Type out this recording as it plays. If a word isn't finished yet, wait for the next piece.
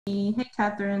Hey,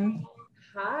 Catherine.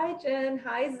 Hi, Jen.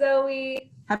 Hi,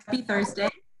 Zoe. Happy Thursday.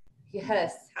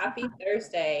 Yes, happy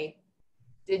Thursday.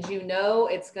 Did you know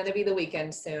it's going to be the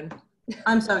weekend soon?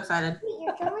 I'm so excited.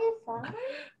 You're going far?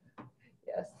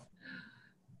 Yes.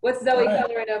 What's All Zoe right.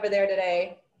 coloring over there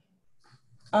today?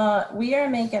 We are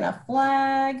making a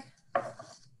flag,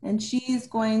 and she's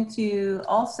going to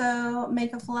also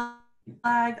make a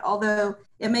flag, although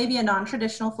it may be a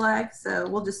non-traditional flag, so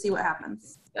we'll just see what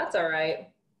happens. That's all right.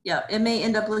 Yeah, it may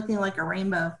end up looking like a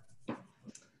rainbow.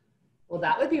 Well,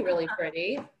 that would be really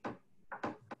pretty.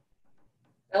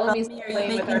 Bellamy's Are you playing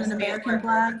with making our an stamp American marker.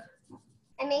 flag?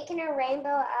 I'm making a rainbow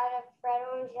out of red,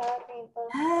 orange, yellow, green, blue.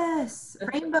 Yes,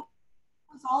 rainbows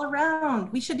all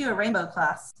around. We should do a rainbow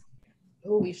class.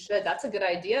 Oh, we should. That's a good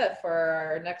idea for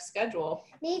our next schedule.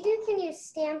 Maybe you can use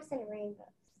stamps and rainbows.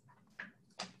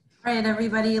 All right,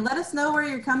 everybody, let us know where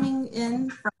you're coming in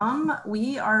from.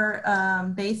 We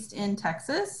are based in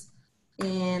Texas.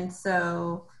 And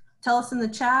so tell us in the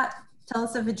chat, tell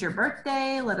us if it's your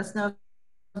birthday. Let us know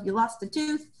if you lost a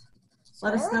tooth.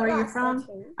 Let us know where you're from.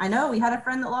 I know we had a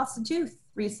friend that lost a tooth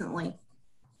recently.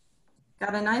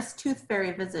 Got a nice tooth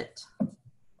fairy visit.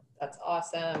 That's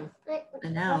awesome. I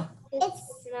know. And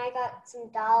I got some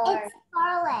dollars. It's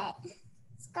Scarlett.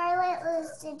 Scarlett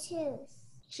lost a tooth.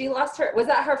 She lost her, was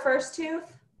that her first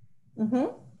tooth?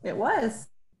 It was.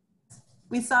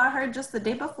 We saw her just the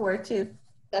day before too.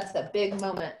 That's a big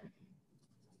moment.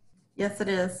 Yes, it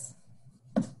is.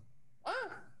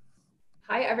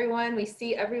 Hi, everyone. We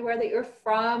see everywhere that you're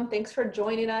from. Thanks for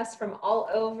joining us from all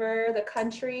over the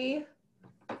country.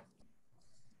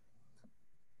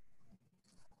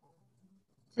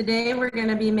 Today we're going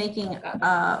to be making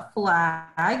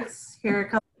flags. Here are a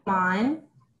couple of mine.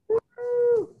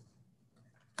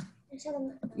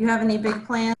 You have any big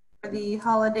plans for the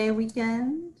holiday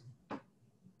weekend?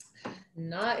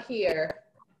 Not here.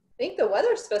 I think the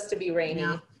weather's supposed to be rainy.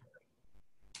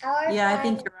 Yeah, I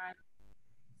think you're right.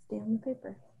 Stay on the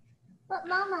paper. But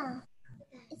Mama,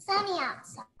 it's sunny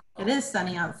outside. It is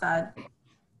sunny outside.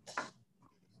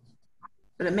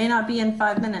 But it may not be in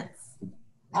 5 minutes.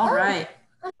 All right.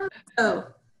 So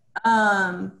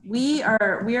we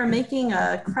are making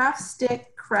a craft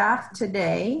stick craft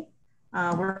today.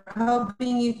 We're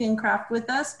hoping you can craft with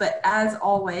us, but as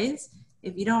always,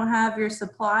 if you don't have your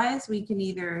supplies, we can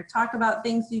either talk about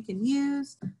things you can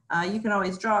use. You can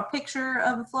always draw a picture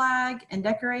of a flag and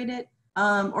decorate it.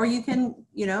 Or you can,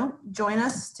 join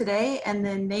us today and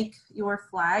then make your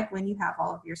flag when you have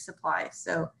all of your supplies.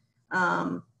 So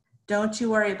don't you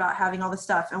worry about having all the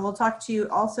stuff. And we'll talk to you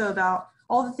also about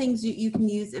all the things you can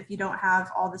use if you don't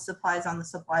have all the supplies on the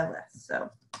supply list.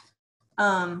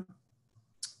 So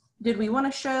did we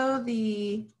want to show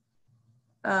the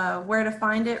where to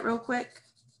find it real quick?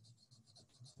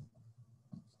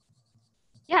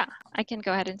 Yeah, I can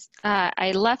go ahead and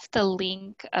I left the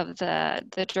link of the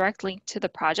direct link to the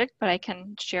project, but I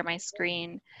can share my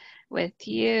screen with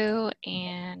you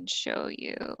and show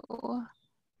you.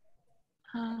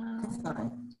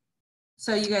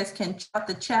 So you guys can check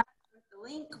the chat with the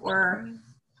link, or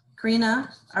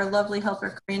Karina, our lovely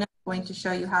helper Karina, is going to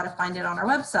show you how to find it on our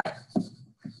website.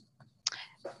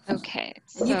 Okay.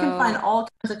 And you can find all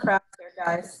kinds of crafts there,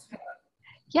 guys.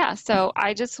 Yeah, so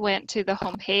I just went to the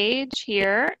home page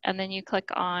here, and then you click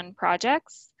on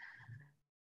projects.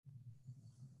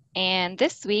 And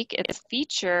this week it's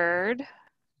featured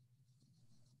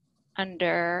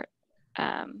under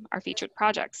our featured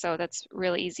projects, so that's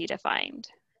really easy to find.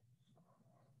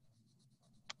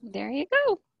 There you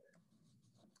go.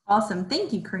 Awesome.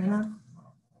 Thank you, Karina.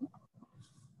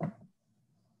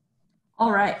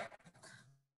 All right.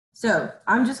 So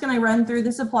I'm just going to run through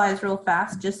the supplies real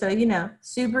fast, just so you know.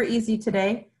 Super easy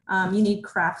today. You need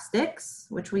craft sticks,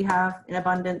 which we have in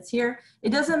abundance here. It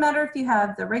doesn't matter if you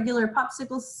have the regular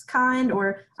popsicles kind,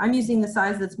 or I'm using the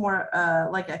size that's more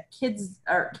like a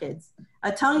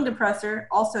a tongue depressor,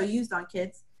 also used on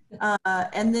kids.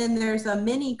 And then there's a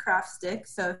mini craft stick.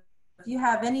 So if you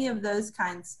have any of those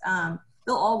kinds,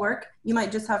 they'll all work. You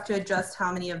might just have to adjust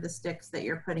how many of the sticks that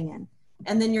you're putting in.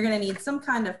 And then you're going to need some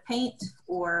kind of paint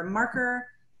or marker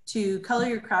to color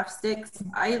your craft sticks.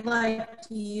 I like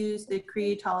to use the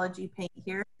Creatology paint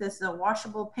here. This is a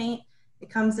washable paint. It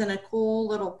comes in a cool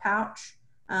little pouch.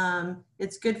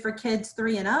 It's good for kids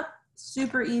 3 and up.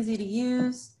 Super easy to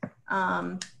use.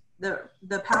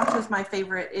 The pouch is my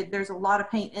favorite. There's a lot of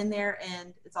paint in there,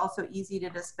 and it's also easy to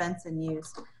dispense and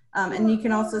use. And you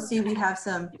can also see we have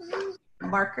some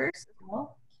markers as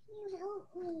well. Can you help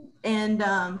me? And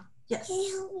yes, Can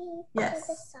you help me yes, with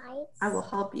the sides? I will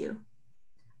help you.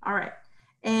 All right.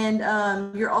 And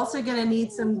you're also going to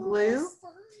need some glue.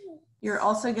 You're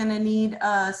also gonna need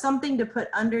something to put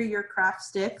under your craft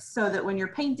sticks so that when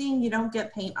you're painting, you don't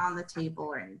get paint on the table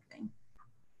or anything.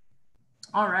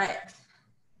 All right.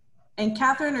 And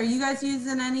Catherine, are you guys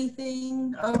using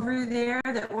anything over there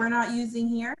that we're not using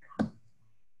here?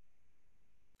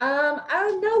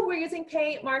 I know we're using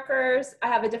paint markers. I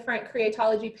have a different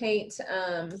Creatology paint,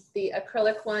 the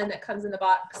acrylic one that comes in the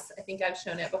box. I think I've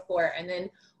shown it before. And then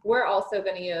we're also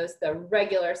going to use the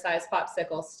regular size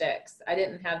popsicle sticks. I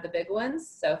didn't have the big ones.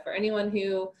 So for anyone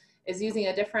who is using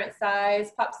a different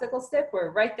size popsicle stick, we're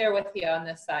right there with you on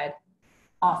this side.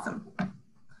 Awesome.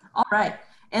 All right.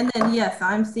 And then, yes,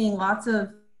 I'm seeing lots of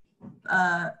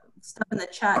stuff in the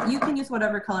chat. You can use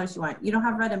whatever colors you want. You don't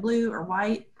have red and blue or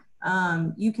white.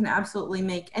 You can absolutely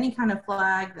make any kind of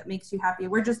flag that makes you happy.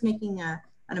 We're just making an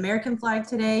American flag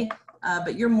today,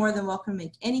 but you're more than welcome to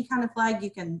make any kind of flag. You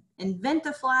can invent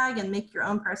a flag and make your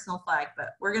own personal flag,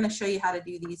 but we're going to show you how to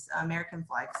do these American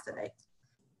flags today.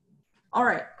 All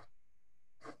right.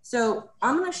 So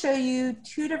I'm going to show you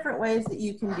two different ways that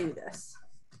you can do this.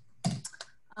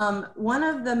 One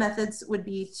of the methods would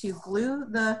be to glue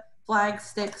the flag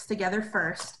sticks together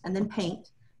first and then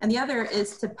paint. And the other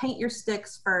is to paint your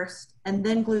sticks first and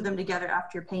then glue them together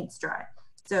after your paint's dry.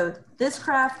 So this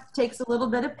craft takes a little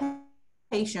bit of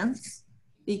patience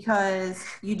because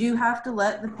you do have to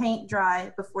let the paint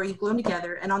dry before you glue them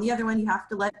together. And on the other one, you have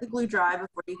to let the glue dry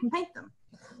before you can paint them.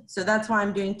 So that's why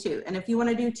I'm doing two. And if you want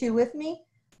to do two with me,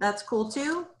 that's cool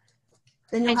too.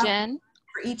 Then you'll have Jen.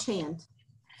 for each hand.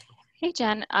 Hey,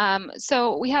 Jen.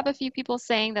 So we have a few people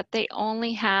saying that they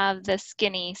only have the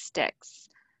skinny sticks.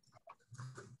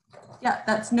 Yeah,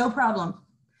 that's no problem.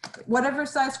 Whatever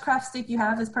size craft stick you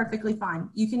have is perfectly fine.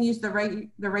 You can use the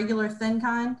regular thin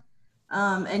kind,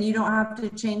 and you don't have to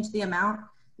change the amount.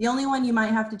 The only one you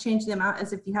might have to change the amount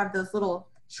is if you have those little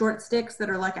short sticks that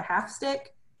are like a half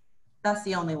stick. That's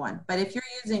the only one. But if you're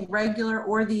using regular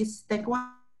or these thick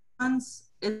ones,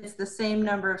 it's the same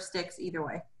number of sticks either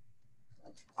way.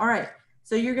 All right,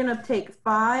 so you're gonna take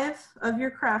 5 of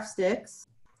your craft sticks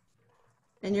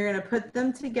and you're gonna put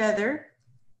them together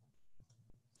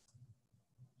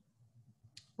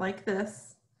like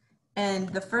this. And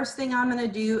the first thing I'm gonna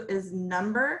do is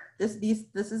number, this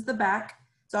is the back.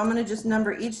 So I'm gonna just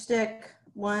number each stick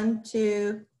 1,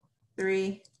 2,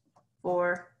 3,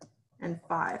 4, and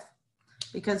 5.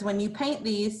 Because when you paint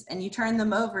these and you turn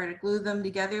them over to glue them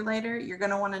together later, you're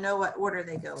gonna wanna know what order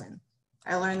they go in.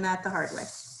 I learned that the hard way.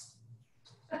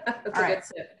 That's All a right.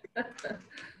 good tip.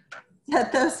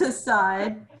 Set those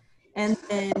aside. And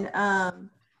then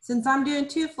since I'm doing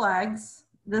 2 flags,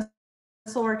 this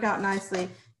will work out nicely.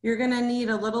 You're gonna need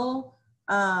a little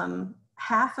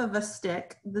half of a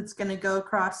stick that's gonna go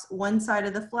across one side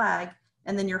of the flag,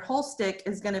 and then your whole stick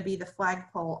is gonna be the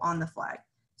flagpole on the flag.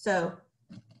 So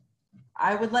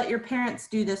I would let your parents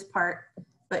do this part,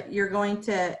 but you're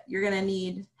gonna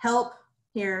need help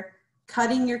here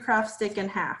cutting your craft stick in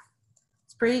half.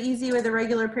 It's pretty easy with a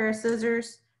regular pair of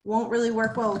scissors. Won't really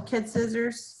work well with kid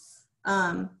scissors.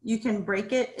 You can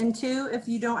break it in 2 if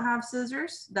you don't have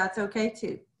scissors. That's okay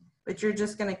too. But you're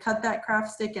just gonna cut that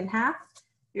craft stick in half.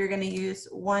 You're gonna use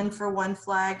one for one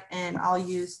flag, and I'll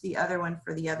use the other one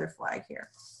for the other flag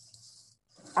here.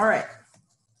 All right.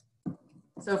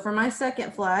 So for my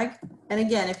second flag, and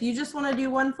again, if you just wanna do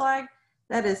 1 flag,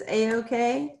 that is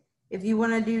a-okay. If you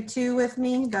wanna do 2 with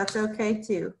me, that's okay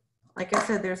too. Like I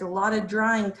said, there's a lot of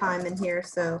drying time in here,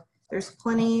 so there's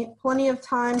plenty of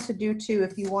time to do 2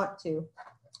 if you want to.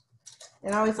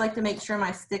 And I always like to make sure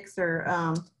my sticks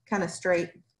are kind of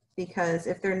straight, because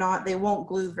if they're not, they won't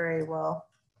glue very well.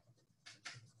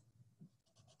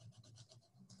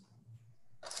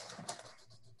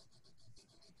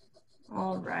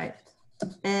 All right.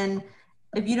 And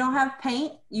if you don't have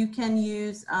paint, you can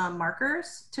use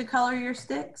markers to color your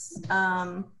sticks.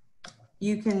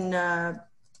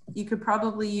 You could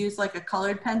probably use like a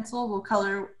colored pencil. Will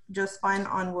color just fine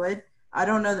on wood. I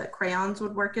don't know that crayons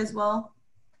would work as well.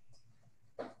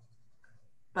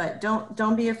 But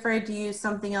don't be afraid to use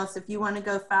something else. If you want to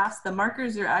go fast, the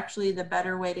markers are actually the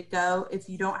better way to go if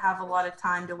you don't have a lot of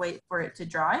time to wait for it to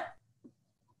dry.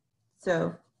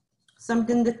 So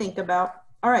something to think about.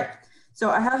 All right, so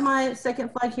I have my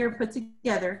second flag here put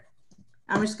together.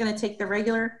 I'm just going to take the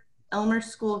regular Elmer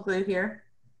school glue here,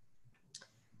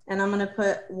 and I'm going to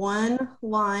put 1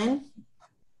 line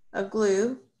of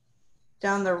glue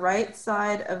down the right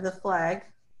side of the flag.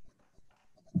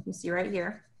 You see right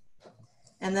here.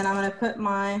 And then I'm going to put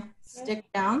my stick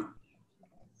down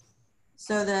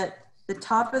so that the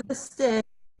top of the stick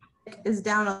is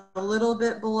down a little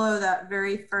bit below that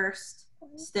very first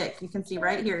stick. You can see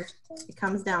right here, it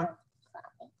comes down.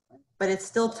 but it's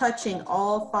still touching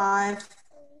all 5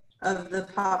 of the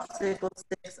popsicle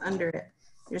sticks under it.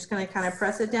 You're just going to kind of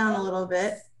press it down a little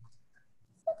bit.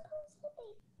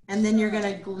 And then you're going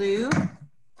to glue.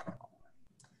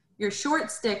 Your short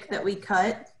stick that we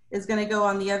cut is going to go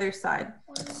on the other side.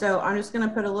 So I'm just going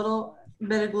to put a little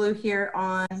bit of glue here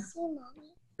on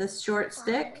this short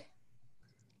stick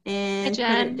and put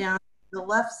it down the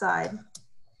left side.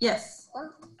 Yes.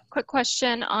 Quick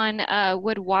question on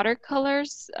would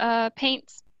watercolors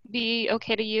paints be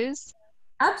okay to use?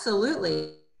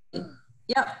 Absolutely.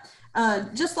 Yep.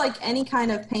 Just like any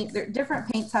kind of paint, different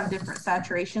paints have different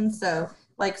saturations. So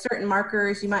like certain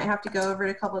markers, you might have to go over it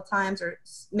a couple of times, or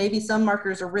maybe some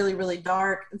markers are really, really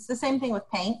dark. It's the same thing with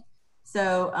paint.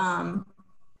 So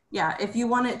yeah, if you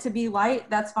want it to be light,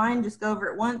 that's fine. Just go over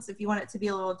it once. If you want it to be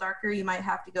a little darker, you might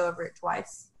have to go over it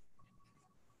twice.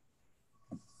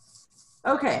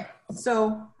 Okay,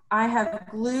 so I have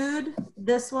glued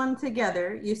this one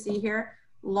together. You see here,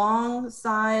 long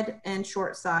side and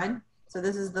short side. So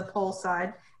this is the pole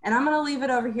side. And I'm gonna leave it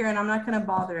over here and I'm not gonna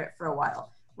bother it for a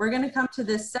while. We're gonna come to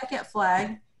this second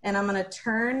flag and I'm gonna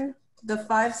turn the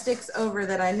 5 sticks over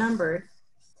that I numbered,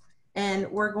 and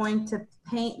we're going to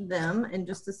paint them in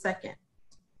just a second.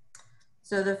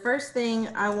 So the first thing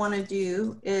I wanna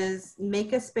do is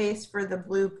make a space for the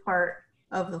blue part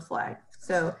of the flag.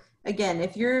 So again,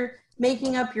 if you're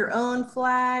making up your own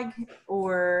flag,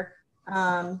 or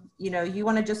you know, you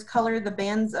want to just color the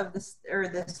bands of the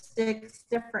sticks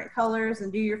different colors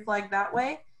and do your flag that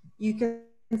way, you can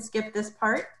skip this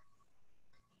part.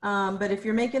 But if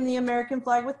you're making the American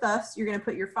flag with us, you're going to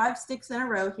put your 5 sticks in a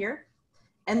row here,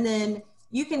 and then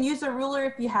you can use a ruler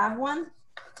if you have one.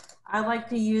 I like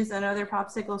to use another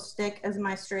popsicle stick as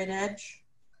my straight edge,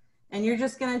 and you're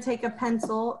just going to take a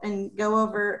pencil and go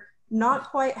over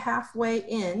not quite halfway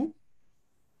in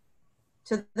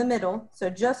to the middle, so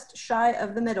just shy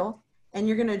of the middle, and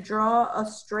you're going to draw a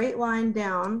straight line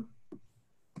down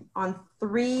on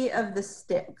 3 of the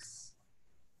sticks.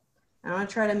 I'm going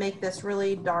to try to make this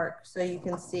really dark so you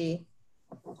can see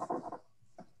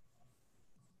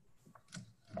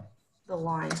the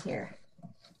line here.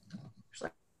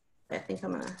 Actually, I think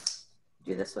I'm going to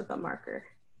do this with a marker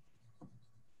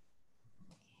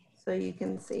so you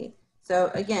can see.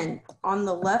 So again, on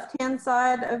the left-hand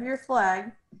side of your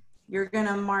flag, you're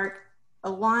gonna mark a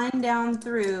line down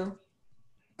through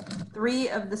 3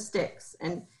 of the sticks,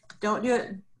 and don't do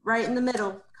it right in the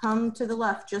middle. Come to the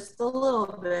left just a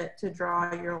little bit to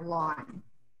draw your line.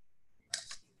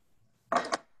 All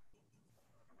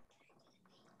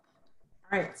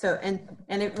right, so,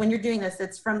 when you're doing this,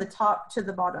 it's from the top to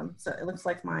the bottom. So it looks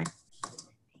like my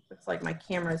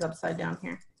camera is upside down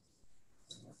here.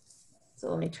 So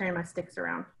let me turn my sticks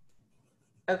around.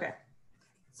 Okay,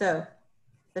 so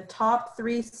the top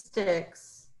 3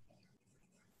 sticks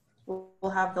will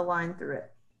have the line through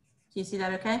it. Do you see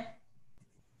that okay?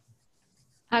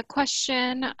 A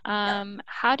question,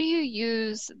 how do you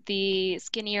use the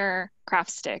skinnier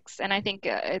craft sticks? And I think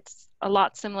it's a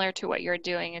lot similar to what you're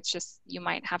doing. It's just you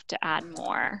might have to add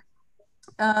more.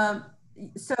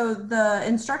 So the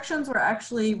instructions were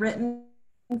actually written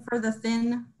for the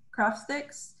thin craft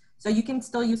sticks. So you can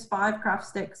still use 5 craft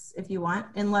sticks if you want,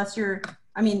 unless you're,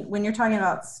 I mean, when you're talking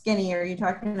about skinny, are you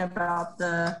talking about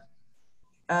the,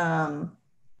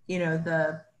 you know,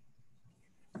 the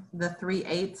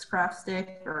 3/8 craft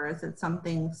stick, or is it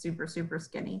something super, super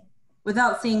skinny?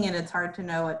 Without seeing it, it's hard to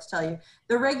know what to tell you.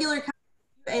 The regular kind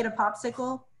of 8 a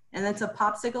popsicle, and that's a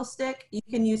popsicle stick, you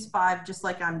can use 5 just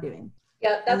like I'm doing.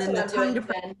 Yeah, that's what I'm doing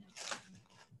then.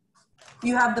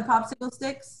 You have the popsicle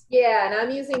sticks? Yeah, and I'm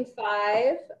using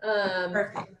 5.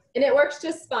 Perfect. And it works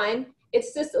just fine.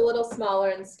 It's just a little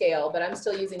smaller in scale, but I'm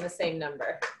still using the same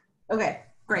number. Okay,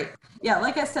 great. Yeah,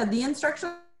 like I said, the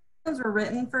instructions were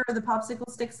written for the popsicle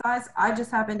stick size. I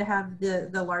just happen to have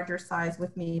the larger size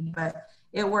with me, but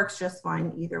it works just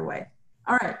fine either way.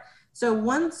 All right, so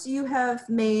once you have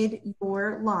made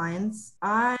your lines,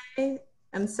 I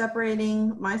am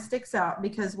separating my sticks out,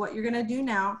 because what you're gonna do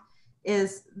now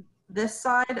is this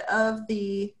side of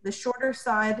the shorter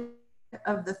side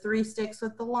of the 3 sticks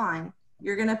with the line,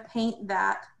 you're gonna paint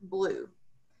that blue.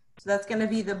 So that's gonna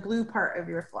be the blue part of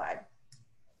your flag.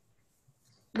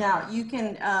 Now you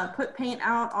can put paint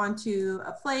out onto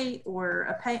a plate or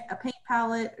a paint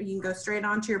palette, or you can go straight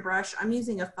onto your brush. I'm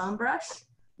using a foam brush.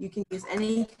 You can use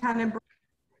any kind of brush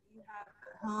you have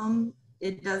at home.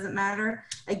 It doesn't matter.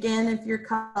 Again, if you're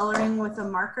coloring with a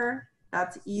marker,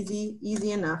 that's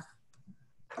easy enough.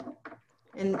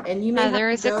 And you may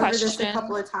have to go over this a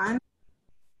couple of times.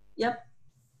 Yep.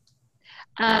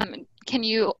 Can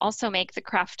you also make the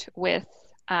craft with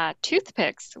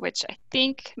toothpicks, which I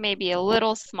think may be a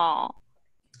little small.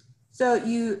 So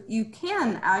you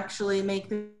can actually make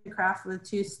the craft with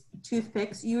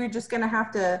toothpicks. You're gonna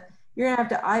have to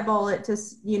eyeball it to,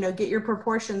 you know, get your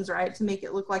proportions right to make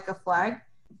it look like a flag.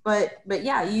 But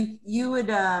yeah, you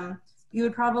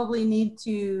would probably need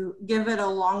to give it a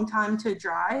long time to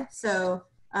dry. So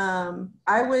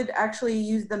I would actually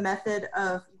use the method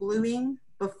of gluing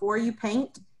before you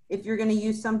paint if you're going to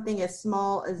use something as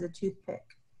small as a toothpick,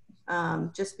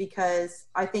 just because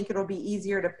I think it'll be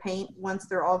easier to paint once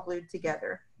they're all glued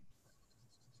together.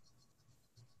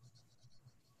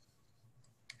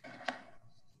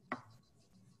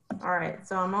 All right,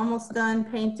 so I'm almost done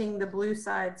painting the blue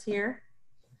sides here.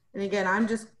 And again, I'm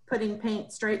just putting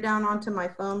paint straight down onto my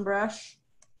foam brush.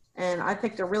 And I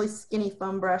picked a really skinny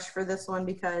foam brush for this one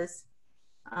because,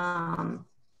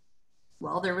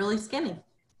 well, they're really skinny.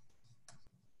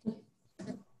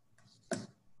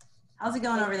 How's it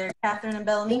going over there, Catherine and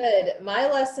Bellamy? Good. My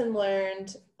lesson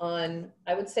learned on,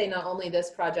 I would say not only this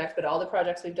project, but all the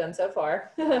projects we've done so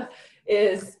far,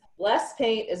 is less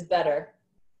paint is better.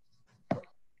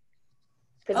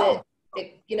 Because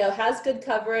it, you know, has good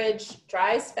coverage,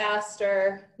 dries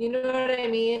faster. You know what I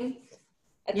mean?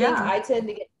 I think I tend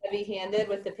to get heavy-handed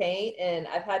with the paint, and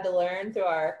I've had to learn through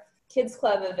our kids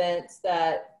club events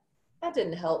that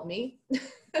didn't help me.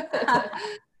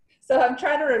 So I'm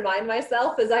trying to remind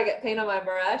myself as I get paint on my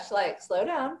brush, like, slow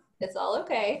down. It's all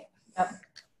okay. Yep.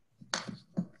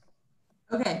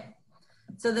 Okay.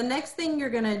 So the next thing you're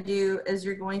going to do is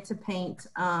you're going to paint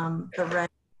the red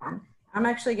one. I'm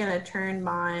actually going to turn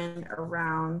mine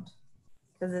around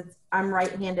because I'm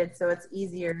right-handed, so it's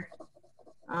easier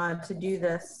to do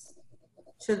this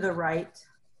to the right.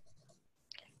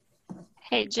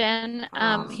 Hey, Jen,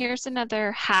 here's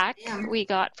another hack we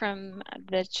got from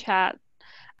the chat.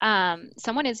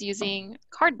 Someone is using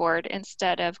cardboard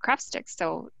instead of craft sticks,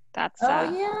 so that's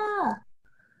yeah,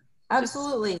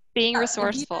 absolutely being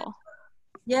resourceful.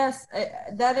 Yes,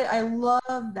 I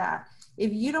love that.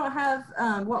 If you don't have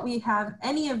what we have,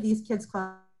 any of these kids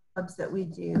clubs that we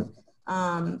do,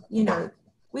 you know,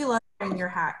 we love sharing your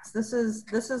hacks. This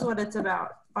is what it's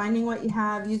about: finding what you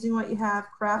have, using what you have,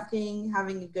 crafting,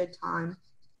 having a good time.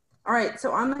 All right,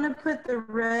 so I'm going to put the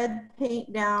red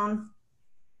paint down.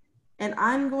 And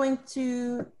I'm going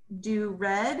to do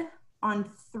red on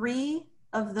 3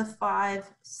 of the 5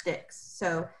 sticks.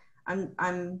 So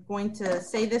I'm going to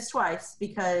say this twice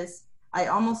because I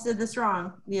almost did this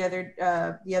wrong the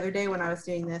other day when I was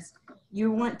doing this.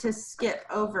 You want to skip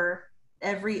over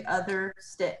every other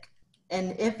stick.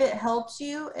 And if it helps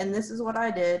you, and this is what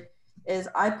I did, is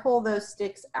I pull those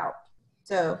sticks out.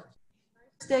 So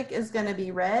first stick is going to be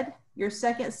red. Your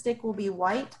second stick will be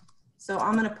white. So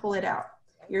I'm going to pull it out.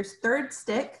 Your third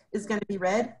stick is going to be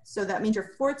red, so that means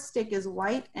your fourth stick is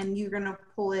white, and you're going to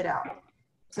pull it out.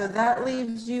 So that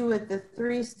leaves you with the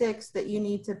 3 sticks that you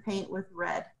need to paint with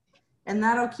red. And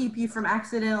that'll keep you from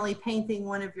accidentally painting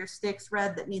one of your sticks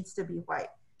red that needs to be white,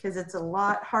 because it's a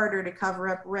lot harder to cover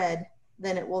up red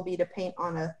than it will be to paint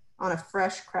on a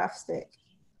fresh craft stick.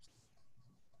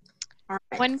 All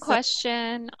right, One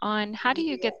question on how do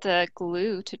you get the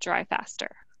glue to dry faster?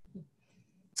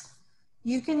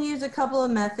 You can use a couple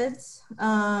of methods.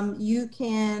 You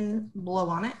can blow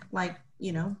on it, like,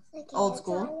 you know, old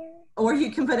school. Or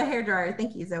you can put a hairdryer.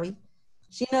 Thank you, Zoe.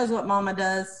 She knows what Mama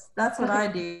does. That's what I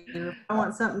do. If I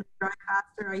want something to dry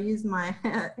faster, I use my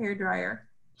hairdryer.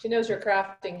 She knows your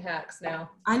crafting hacks now.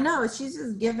 I know. She's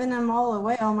just giving them all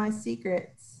away, all my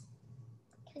secrets.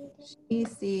 She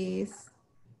sees.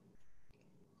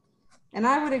 And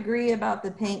I would agree about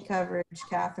the paint coverage,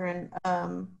 Catherine.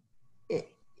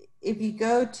 If you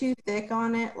go too thick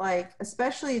on it, like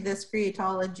especially this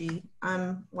Creatology,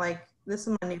 I'm like, this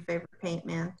is my new favorite paint,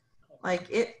 man. Like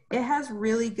it has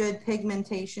really good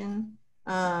pigmentation.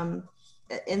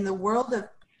 In the world of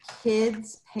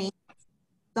kids paint,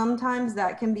 sometimes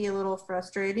that can be a little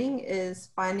frustrating,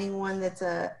 is finding one that's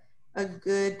a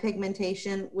good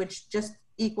pigmentation, which just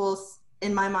equals,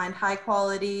 in my mind, high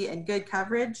quality and good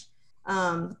coverage.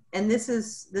 And this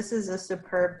is a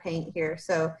superb paint here.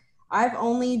 So I've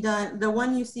only done, the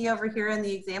one you see over here in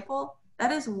the example, that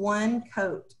is 1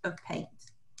 coat of paint.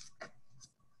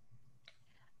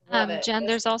 Jen,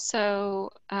 there's also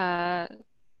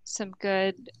some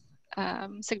good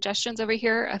suggestions over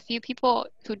here. A few people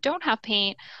who don't have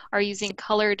paint are using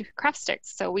colored craft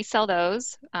sticks. So we sell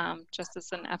those, just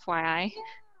as an FYI.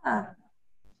 Yeah.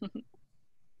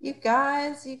 You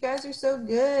guys are so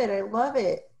good. I love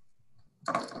it.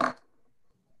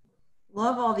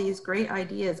 Love all these great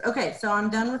ideas. Okay, so I'm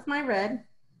done with my red.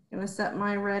 I'm gonna set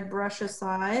my red brush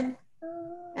aside.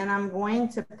 and I'm going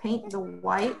to paint the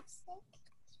white.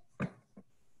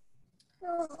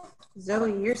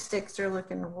 Zoe, your sticks are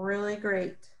looking really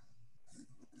great.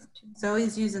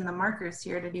 Zoe's using the markers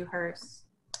here to do hers.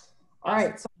 All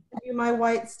right, so I'm gonna do my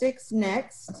white sticks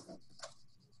next.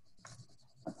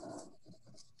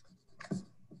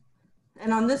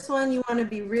 And on this one, you want to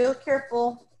be real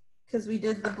careful because we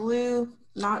did the blue,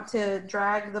 not to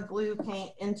drag the blue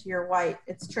paint into your white.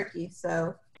 It's tricky,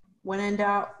 so when in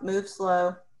doubt, move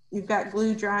slow. You've got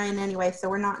glue drying anyway, so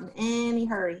we're not in any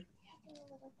hurry.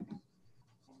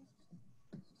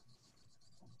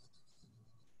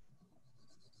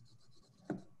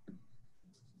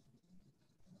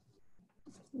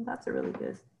 That's a really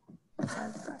good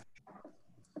size brush.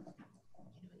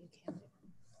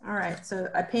 All right, so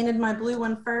I painted my blue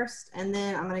one first, and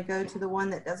then I'm going to go to the one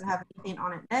that doesn't have any paint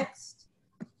on it next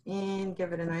and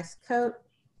give it a nice coat.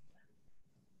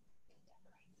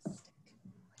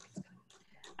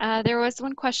 There was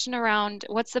one question around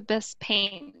what's the best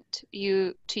paint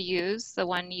to use, the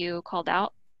one you called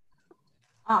out?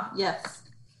 Ah, yes.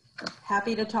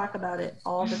 Happy to talk about it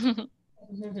all the time.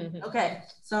 Okay,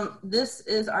 so this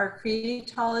is our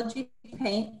Creatology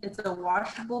paint. It's a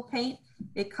washable paint.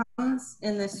 It comes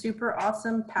in this super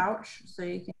awesome pouch, so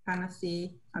you can kind of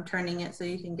see, I'm turning it so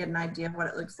you can get an idea of what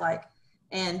it looks like.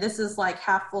 And this is like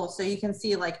half full, so you can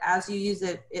see like as you use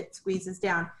it, it squeezes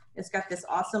down. It's got this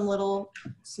awesome little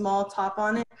small top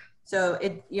on it, so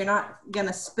you're not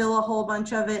gonna spill a whole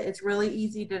bunch of it. It's really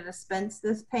easy to dispense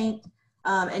this paint,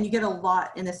 and you get a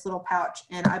lot in this little pouch,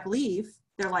 and I believe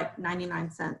they're like 99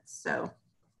 cents. So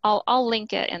I'll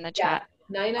link it in the chat.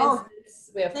 99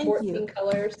 cents. We have 14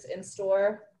 colors in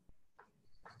store.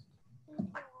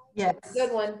 Yes.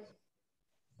 Good one.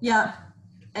 Yeah.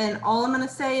 And all I'm going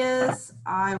to say is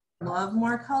I love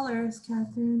more colors,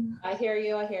 Catherine. I hear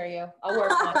you. I hear you. I'll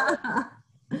work on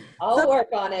it. I'll work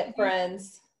on it,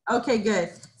 friends. Okay, good.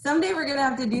 Someday we're going to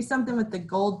have to do something with the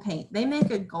gold paint. They make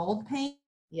a gold paint.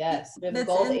 Yes. We have a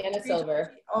gold and a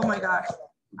silver. Oh my gosh.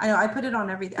 I know, I put it on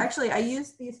everything. Actually, I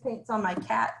used these paints on my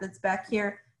cat that's back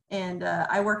here, and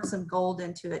I worked some gold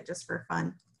into it just for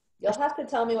fun. You'll have to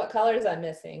tell me what colors I'm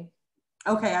missing.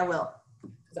 Okay, I will.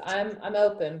 I'm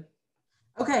open.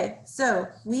 Okay, so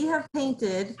we have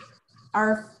painted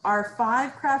our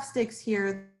 5 craft sticks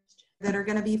here that are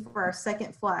going to be for our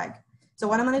second flag. So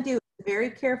what I'm going to do very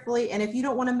carefully, and if you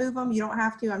don't want to move them, you don't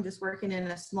have to. I'm just working in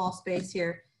a small space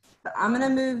here. But I'm going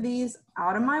to move these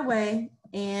out of my way.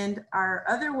 And our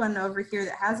other one over here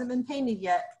that hasn't been painted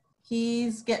yet,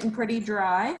 he's getting pretty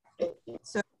dry.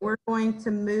 So we're going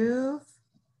to move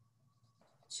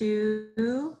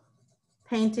to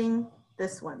painting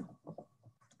this one.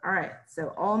 All right,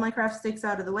 so all my craft sticks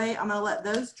out of the way. I'm gonna let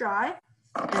those dry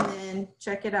and then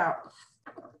check it out.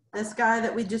 This guy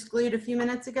that we just glued a few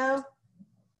minutes ago,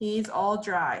 he's all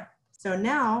dry. So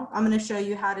now I'm gonna show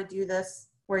you how to do this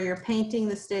where you're painting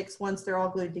the sticks once they're all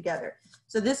glued together.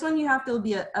 So this one you have to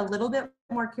be a little bit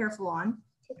more careful on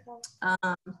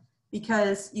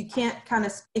because you can't kind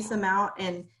of space them out,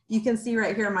 and you can see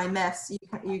right here my mess.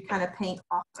 You kind of paint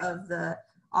off of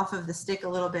the stick a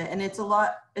little bit, and it's a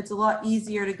lot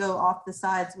easier to go off the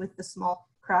sides with the small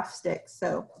craft sticks.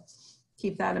 So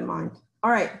keep that in mind.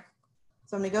 All right,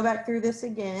 so I'm gonna go back through this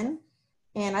again,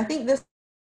 and I think this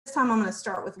time I'm gonna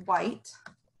start with white.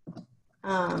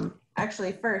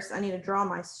 Actually, first I need to draw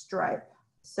my stripe.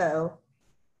 So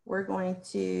I'm going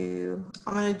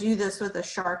to do this with a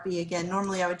Sharpie again.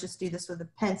 Normally I would just do this with a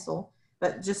pencil,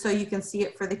 but just so you can see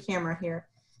it for the camera here.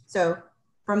 So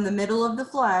from the middle of the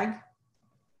flag,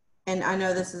 and I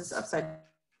know this is upside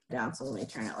down, so let me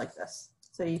turn it like this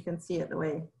so you can see it the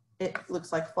way it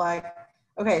looks like flag.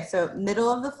 Okay, so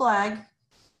middle of the flag,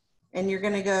 and you're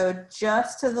gonna go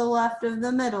just to the left of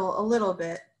the middle a little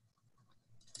bit.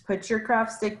 Put your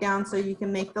craft stick down so you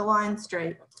can make the line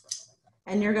straight.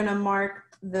 And you're gonna mark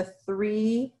the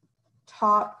 3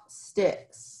 top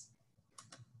sticks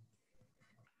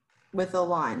with a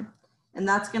line. And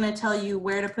that's gonna tell you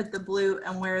where to put the blue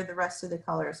and where the rest of the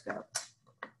colors go.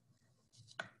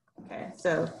 Okay,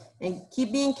 so, and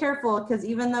keep being careful because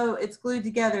even though it's glued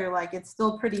together, like it's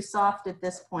still pretty soft at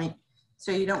this point.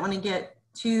 So you don't wanna get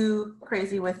too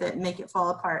crazy with it and make it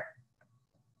fall apart.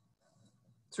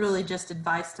 It's really just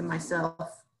advice to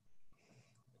myself.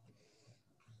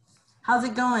 How's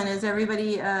it going? Is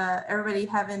everybody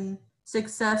having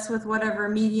success with whatever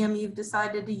medium you've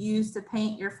decided to use to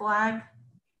paint your flag?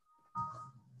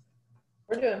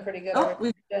 We're doing pretty good. Oh,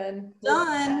 we've done.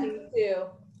 Too.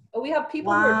 Oh, we have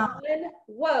people who are done.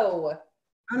 Whoa.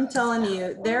 I'm telling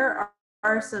you, there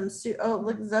are some, oh,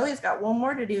 look, Zoe's got one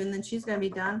more to do and then she's gonna be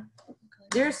done.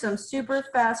 There's some super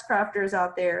fast crafters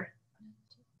out there.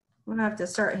 I'm gonna have to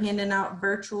start handing out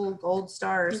virtual gold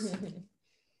stars.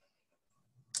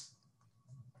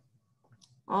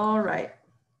 All right.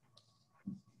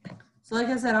 So like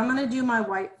I said, I'm gonna do my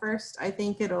white first. I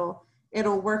think it'll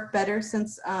work better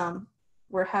since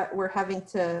we're having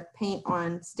to paint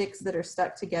on sticks that are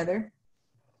stuck together.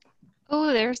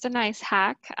 Oh, there's a nice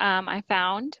hack I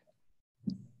found.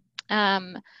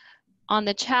 On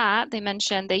the chat, they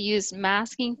mentioned they use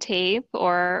masking tape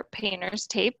or painter's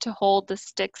tape to hold the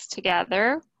sticks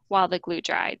together while the glue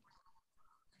dried.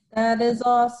 That is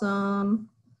awesome.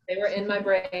 They were in my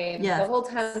brain. Yes, The whole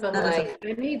time I'm like,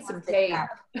 I need some tape.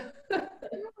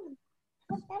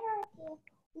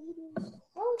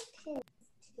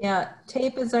 Yeah,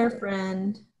 tape is our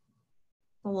friend.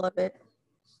 I love it.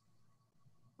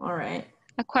 All right.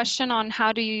 A question on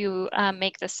how do you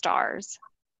make the stars?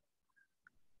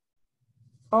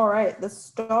 All right, the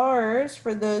stars,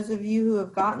 for those of you who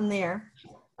have gotten there,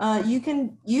 you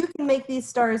can make these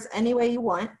stars any way you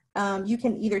want. You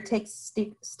can either take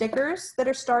stickers that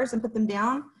are stars and put them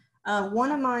down.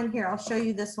 One of mine here, I'll show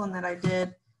you this one that I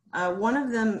did. One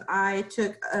of them, I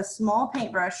took a small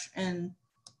paintbrush, and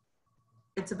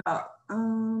it's about,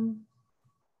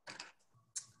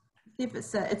 see if it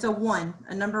said, it's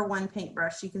a number 1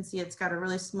 paintbrush. You can see it's got a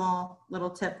really small little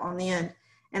tip on the end.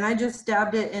 And I just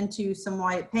dabbed it into some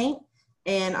white paint,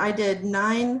 and I did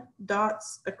 9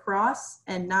 dots across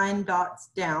and 9 dots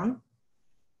down.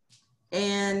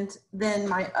 And then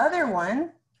my other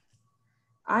one,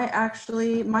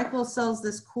 Michael sells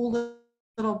this cool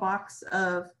little box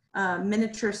of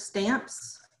miniature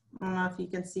stamps. I don't know if you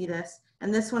can see this.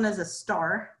 And this one is a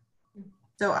star.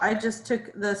 So I just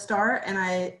took the star and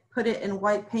I put it in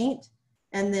white paint,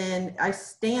 and then I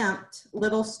stamped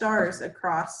little stars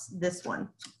across this one.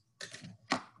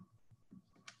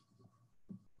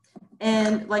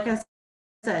 And like I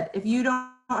said, if you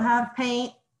don't have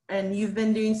paint and you've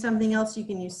been doing something else, you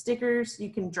can use stickers, you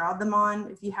can draw them on.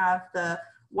 If you have the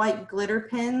white glitter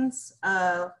pens,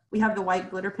 we have the white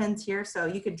glitter pens here, so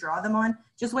you could draw them on.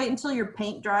 Just wait until your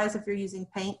paint dries if you're using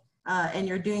paint and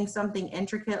you're doing something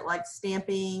intricate like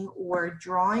stamping or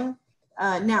drawing.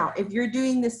 Now, if you're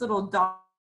doing this little dot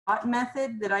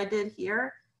method that I did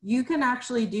here, you can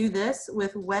actually do this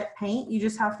with wet paint. You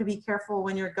just have to be careful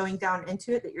when you're going down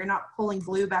into it that you're not pulling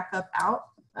glue back up out,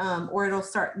 or it'll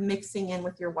start mixing in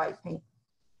with your white paint.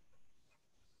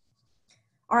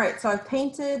 All right, so I've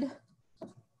painted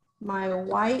my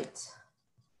white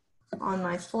on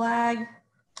my flag.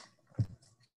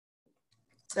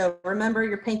 So remember,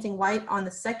 you're painting white on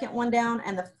the second one down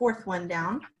and the fourth one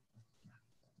down.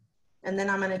 And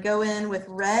then I'm going to go in with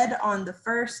red on the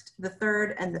first, the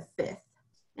third, and the fifth.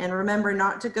 And remember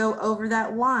not to go over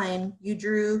that line you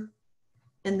drew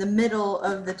in the middle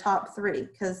of the top 3,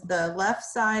 because the left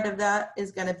side of that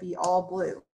is going to be all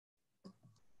blue.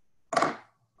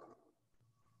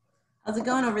 How's it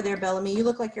going over there, Bellamy? You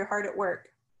look like you're hard at work.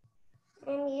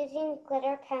 I'm using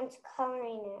glitter pens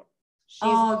coloring it.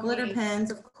 Oh, glitter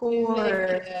pens, of course.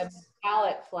 A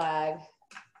palette flag.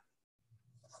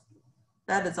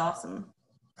 That is awesome.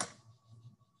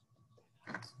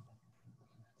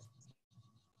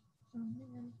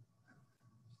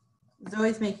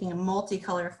 Zoe's making a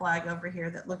multicolor flag over here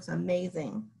that looks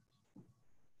amazing.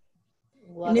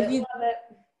 Love it, love it.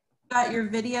 Got your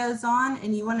videos on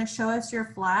and you want to show us your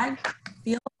flag,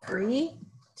 feel free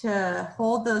to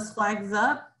hold those flags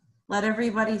up, let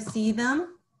everybody see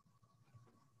them.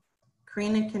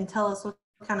 Karina can tell us what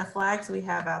kind of flags we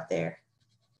have out there.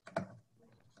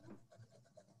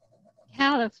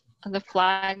 Yeah, the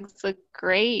flags look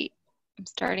great. I'm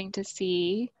starting to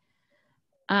see.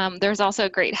 There's also a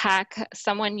great hack.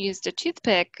 Someone used a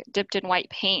toothpick dipped in white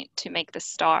paint to make the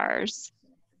stars.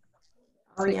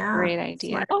 Oh, yeah. Great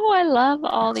idea. Smart. Oh, I love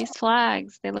all these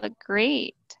flags. They look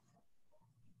great.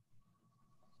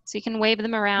 So you can wave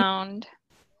them around.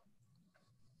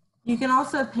 You can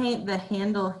also paint the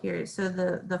handle here. So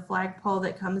the flagpole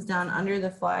that comes down under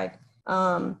the flag.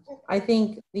 I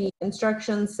think the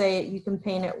instructions say you can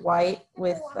paint it white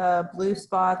with blue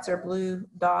spots or blue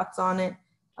dots on it.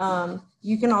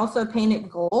 You can also paint it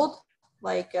gold,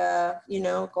 like,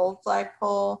 gold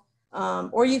flagpole,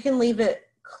 or you can leave it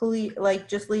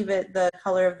just leave it the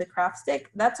color of the craft stick.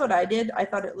 That's what I did. I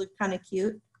thought it looked kind of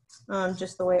cute,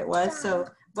 just the way it was. So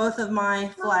both of my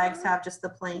flags have just the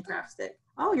plain craft stick.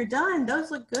 Oh, you're done.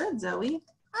 Those look good, Zoe.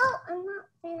 Oh, I'm not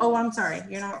finished. Oh, I'm sorry.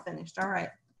 You're not finished. All right.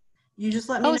 You just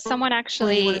let me know. Oh, someone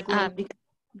actually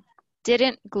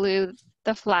didn't glue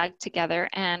the flag together,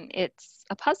 and it's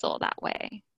a puzzle that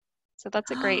way. So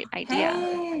that's a great idea.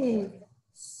 Hey,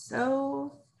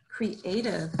 so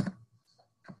creative.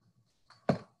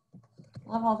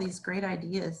 Love all these great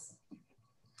ideas.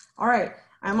 All right,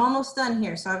 I'm almost done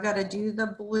here. So I've got to do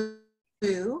the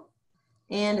blue.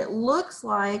 And it looks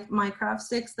like my craft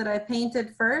sticks that I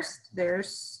painted first, they're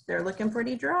looking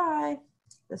pretty dry.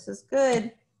 This is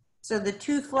good. So the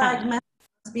 2 flag method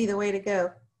must be the way to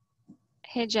go.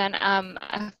 Hey, Jen,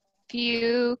 a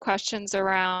few questions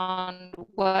around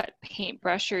what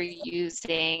paintbrush you're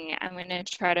using. I'm going to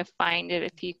try to find it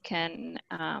if you can,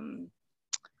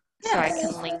 so I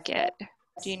can link it.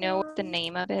 Do you know what the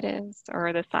name of it is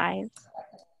or the size?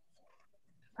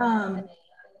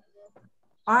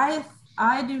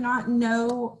 I do not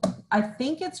know. I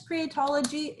think it's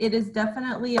Creatology. It is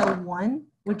definitely a 1,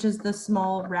 which is the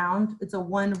small round. It's a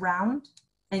 1 round.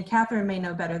 And Catherine may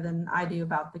know better than I do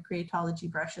about the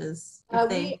Creatology brushes. I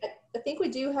think we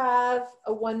do have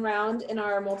a 1 round in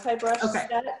our multi-brush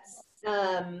sets.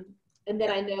 And then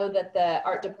I know that the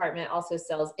art department also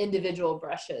sells individual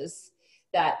brushes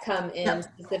that come in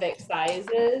specific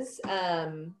sizes.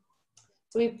 So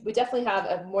we definitely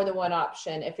have more than one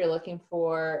option. If you're looking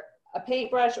for a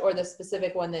paintbrush or the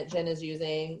specific one that Jen is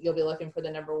using, you'll be looking for the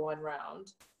number 1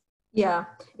 round. Yeah,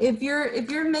 if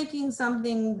you're making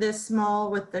something this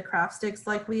small with the craft sticks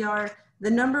like we are,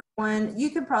 the number 1,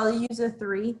 you could probably use a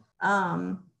 3,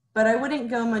 but I wouldn't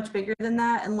go much bigger than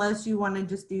that unless you want to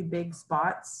just do big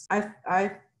spots.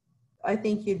 I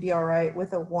think you'd be all right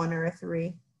with a 1 or a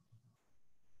 3.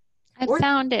 I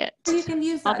found it. You can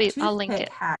use that I'll link it.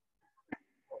 hack.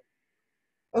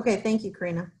 Okay, thank you,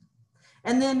 Karina.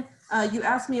 And then you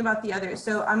asked me about the others.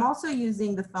 So I'm also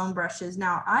using the foam brushes.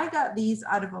 Now I got these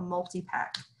out of a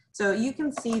multi-pack. So you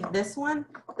can see this one,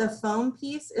 the foam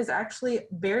piece is actually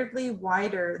barely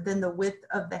wider than the width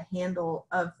of the handle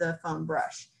of the foam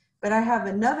brush. But I have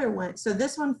another one. So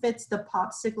this one fits the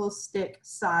popsicle stick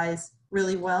size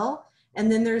really well. And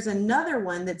then there's another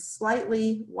one that's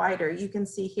slightly wider. You can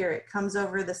see here, it comes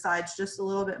over the sides just a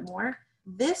little bit more.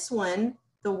 This one,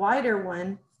 the wider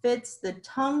one, fits the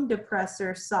tongue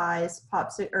depressor size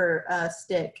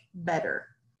stick better.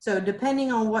 So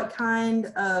depending on what kind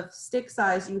of stick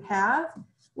size you have,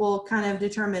 will kind of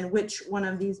determine which one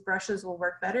of these brushes will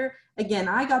work better. Again,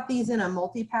 I got these in a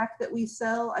multi-pack that we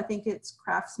sell. I think it's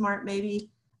Craft Smart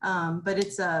maybe, but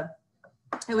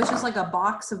it was just like a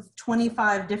box of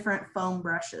 25 different foam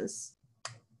brushes.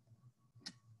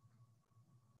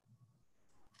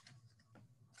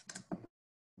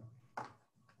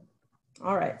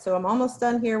 All right, so I'm almost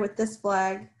done here with this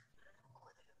flag.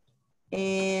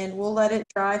 And we'll let it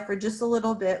dry for just a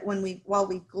little bit while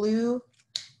we glue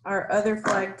our other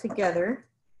flag together.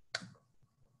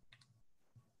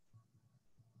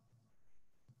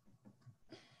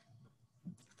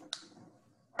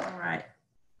 All right,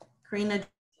 Karina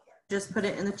just put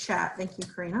it in the chat. Thank you,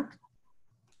 Karina.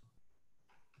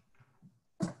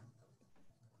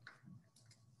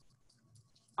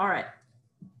 All right.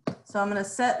 So I'm going to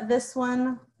set this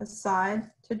one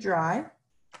aside to dry.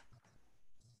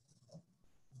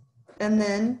 And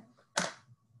then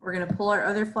we're going to pull our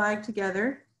other flag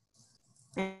together.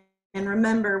 And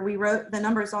remember, we wrote the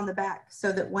numbers on the back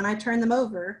so that when I turn them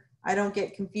over, I don't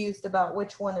get confused about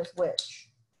which one is which.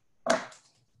 I'm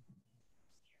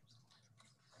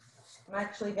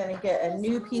actually going to get a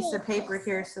new piece of paper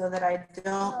here so that I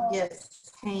don't get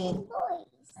paint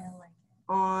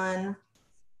on,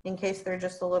 in case they're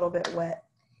just a little bit wet.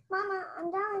 Mama,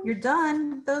 I'm done. You're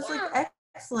done? Those look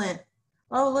excellent.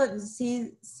 Oh, look,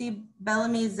 see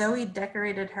Bellamy, Zoe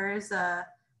decorated hers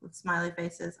with smiley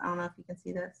faces. I don't know if you can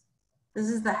see this. This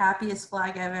is the happiest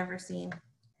flag I've ever seen.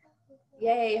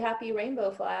 Yay, happy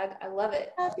rainbow flag. I love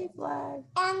it. Happy flag.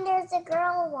 And there's a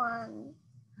girl one.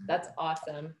 That's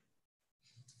awesome.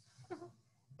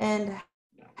 And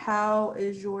how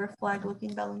is your flag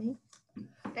looking, Bellamy?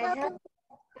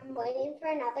 I'm waiting for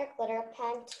another glitter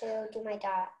pen to do my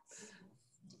dots.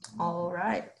 All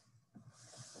right.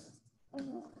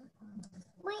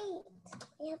 Wait.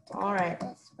 We have to All right.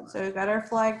 this one. So we've got our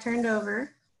flag turned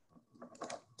over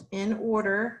in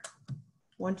order.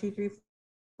 1, 2, 3,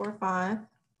 4, 5.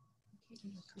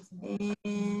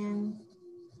 And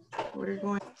we're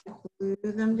going to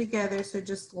glue them together. So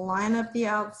just line up the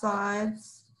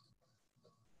outsides.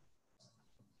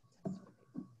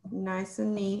 Nice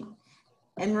and neat.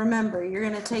 And remember, you're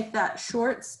going to take that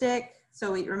short stick.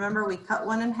 So remember we cut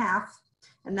one in half,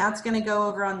 and that's going to go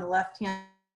over on the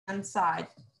left-hand side.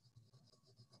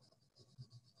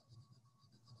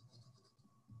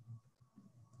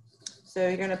 So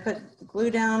you're going to glue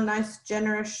down nice,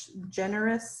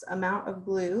 generous amount of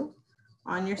glue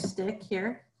on your stick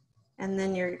here. And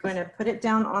then you're going to put it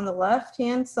down on the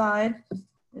left-hand side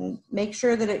and make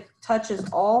sure that it touches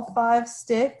all 5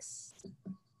 sticks.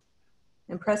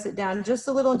 and press it down just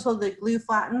a little until the glue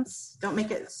flattens. Don't make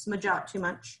it smudge out too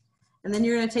much. And then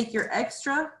you're gonna take your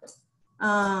extra,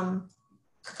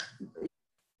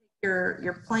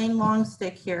 your plain long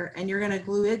stick here, and you're gonna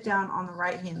glue it down on the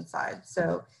right-hand side.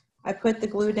 So I put the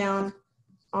glue down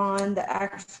on the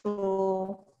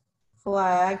actual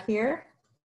flag here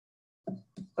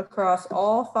across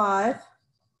all 5.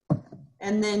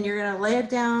 And then you're gonna lay it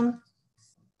down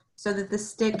so that the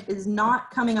stick is not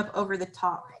coming up over the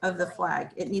top of the flag.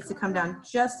 It needs to come down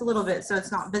just a little bit so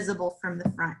it's not visible from the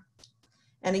front.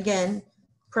 And again,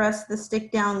 press the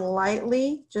stick down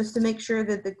lightly just to make sure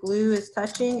that the glue is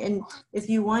touching. And if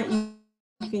you want, you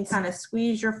can kind of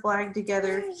squeeze your flag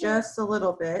together just a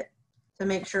little bit to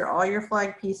make sure all your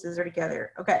flag pieces are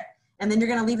together. Okay, and then you're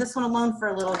gonna leave this one alone for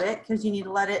a little bit because you need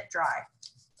to let it dry.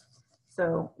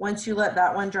 So once you let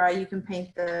that one dry, you can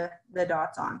paint the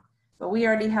dots on. But we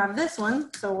already have this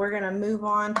one, so we're gonna move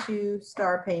on to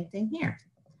star painting here.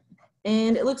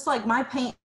 And it looks like my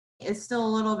paint is still a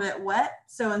little bit wet.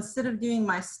 So instead of doing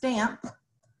my stamp,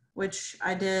 which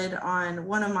I did on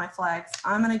one of my flags,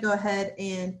 I'm gonna go ahead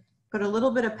and put a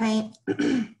little bit of paint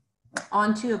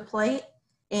onto a plate,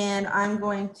 and I'm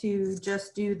going to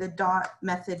just do the dot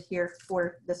method here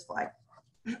for this flag.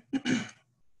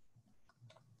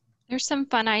 There's some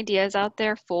fun ideas out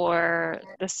there for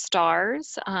the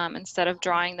stars. Instead of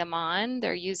drawing them on,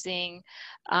 they're using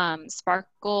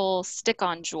sparkle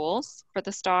stick-on jewels for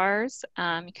the stars.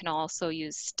 You can also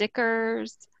use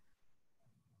stickers.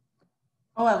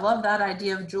 Oh, I love that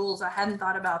idea of jewels. I hadn't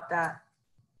thought about that.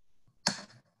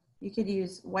 You could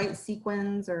use white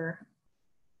sequins or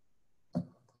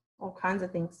all kinds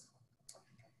of things.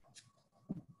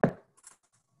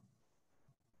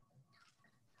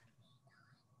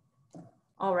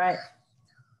 All right.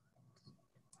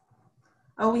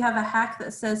 Oh, we have a hack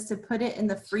that says to put it in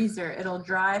the freezer. It'll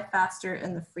dry faster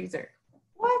in the freezer.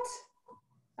 What?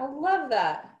 I love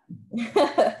that.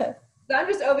 I'm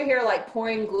just over here like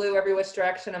pouring glue every which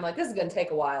direction. I'm like, this is gonna take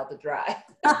a while to dry.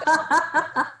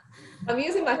 I'm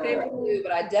using my favorite glue,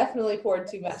 but I definitely poured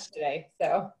too much today,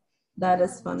 so. That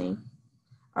is funny.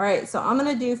 All right, so I'm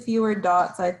gonna do fewer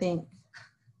dots, I think,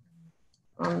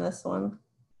 on this one.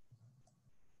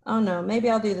 Oh no, maybe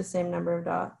I'll do the same number of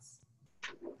dots.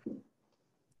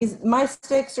 My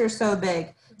sticks are so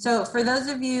big. So for those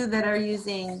of you that are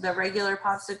using the regular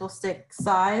popsicle stick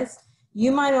size,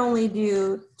 you might only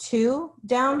do 2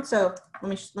 down. So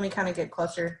let me kind of get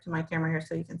closer to my camera here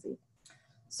so you can see.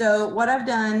 So what I've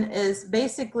done is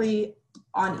basically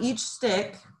on each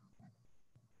stick,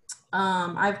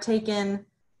 I've taken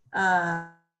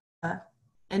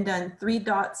and done 3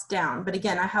 dots down. But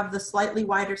again, I have the slightly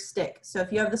wider stick. So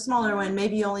if you have the smaller one,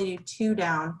 maybe you only do 2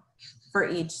 down for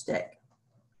each stick.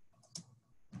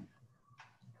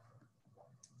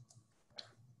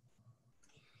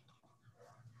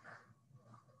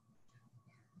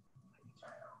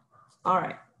 All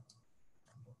right.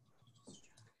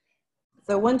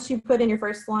 So once you put in your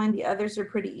first line, the others are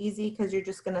pretty easy because you're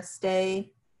just gonna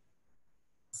stay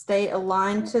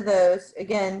aligned to those.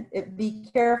 Again, be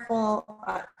careful.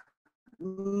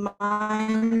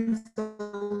 Mine's a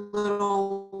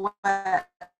little wet,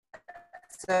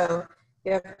 so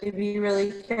you have to be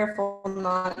really careful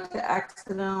not to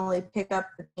accidentally pick up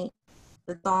the paint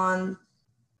that's on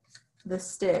the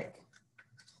stick.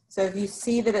 So if you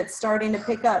see that it's starting to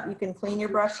pick up, you can clean your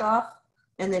brush off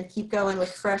and then keep going with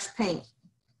fresh paint.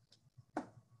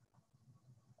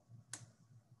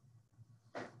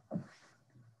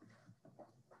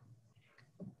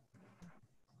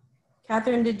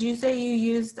 Catherine, did you say you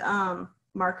used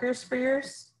markers for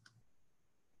yours?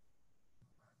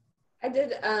 I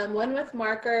did one with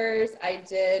markers. I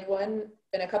did one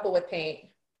and a couple with paint.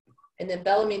 And then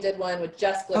Bellamy did one with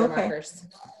just glitter markers.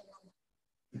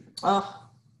 Oh,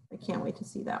 I can't wait to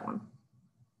see that one.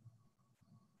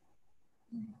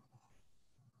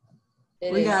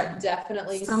 We got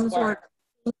definitely some sort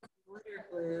of glitter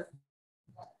glue.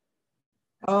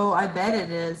 Oh, I bet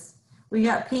it is. We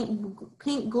got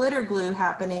pink glitter glue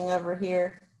happening over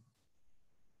here.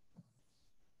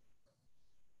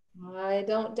 I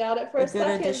don't doubt it for a second.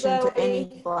 A good addition to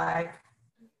any flag.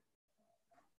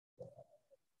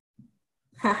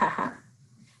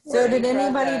 So did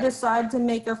anybody decide to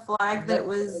make a flag that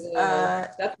was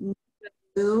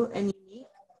new and unique?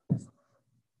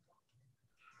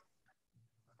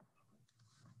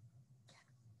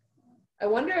 I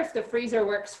wonder if the freezer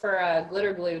works for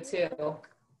glitter glue too.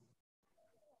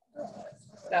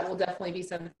 That will definitely be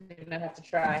something I have to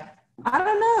try. I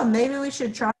don't know. Maybe we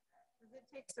should try. It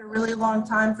takes a really long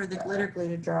time for the glitter glue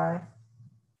to dry.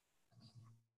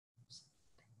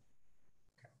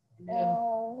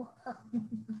 Oh.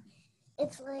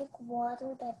 It's like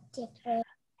water that different.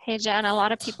 Hey, Jen, a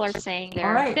lot of people are saying All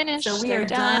they're right, finished, so we they're are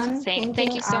done. done Thank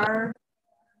painting you so much. our.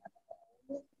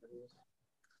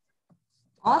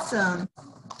 Awesome.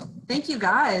 Thank you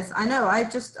guys. I know I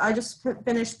just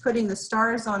finished putting the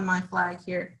stars on my flag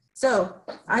here. So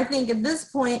I think at this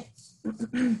point,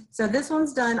 so this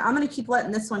one's done. I'm going to keep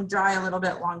letting this one dry a little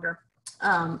bit longer.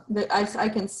 I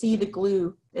can see the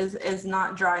glue is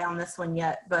not dry on this one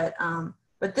yet, but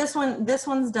this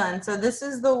one's done. So this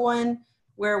is the one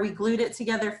where we glued it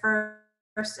together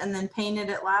first and then painted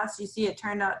it last. You see it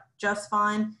turned out just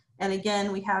fine. And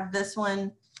again, we have this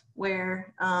one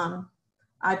where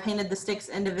I painted the sticks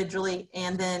individually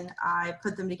and then I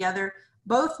put them together.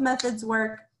 Both methods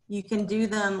work. You can do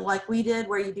them like we did,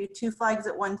 where you do 2 flags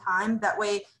at one time. That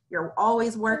way you're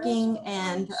always working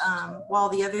and while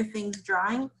the other thing's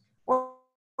drying. Or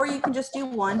you can just do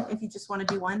one if you just want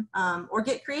to do one. Or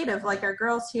get creative like our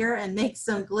girls here and make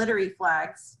some glittery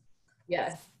flags.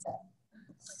 Yes.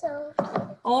 So.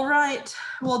 All right.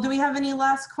 Well, do we have any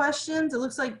last questions? It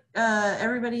looks like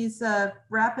everybody's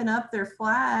wrapping up their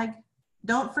flag.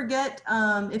 Don't forget,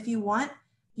 if you want,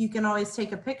 you can always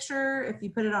take a picture. If you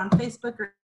put it on Facebook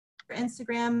or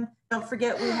Instagram, don't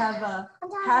forget we have a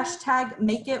hashtag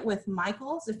Make It With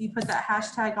Michaels. If you put that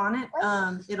hashtag on it,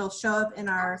 it'll show up in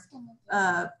our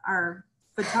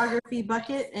photography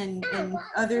bucket and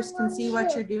others can see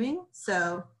what you're doing.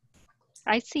 So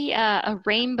I see a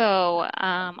rainbow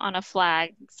on a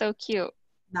flag. So cute.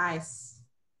 nice.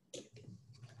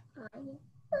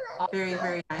 Very,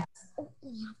 very nice.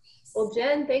 Well,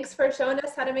 Jen, thanks for showing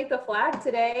us how to make the flag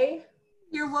today.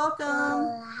 You're welcome.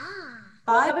 Well,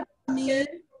 Bye, have a good me. weekend.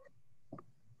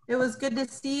 It was good to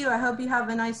see you. I hope you have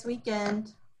a nice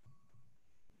weekend.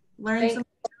 Learn Thank some.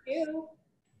 you.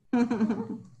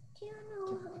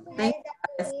 Thank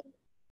Bye,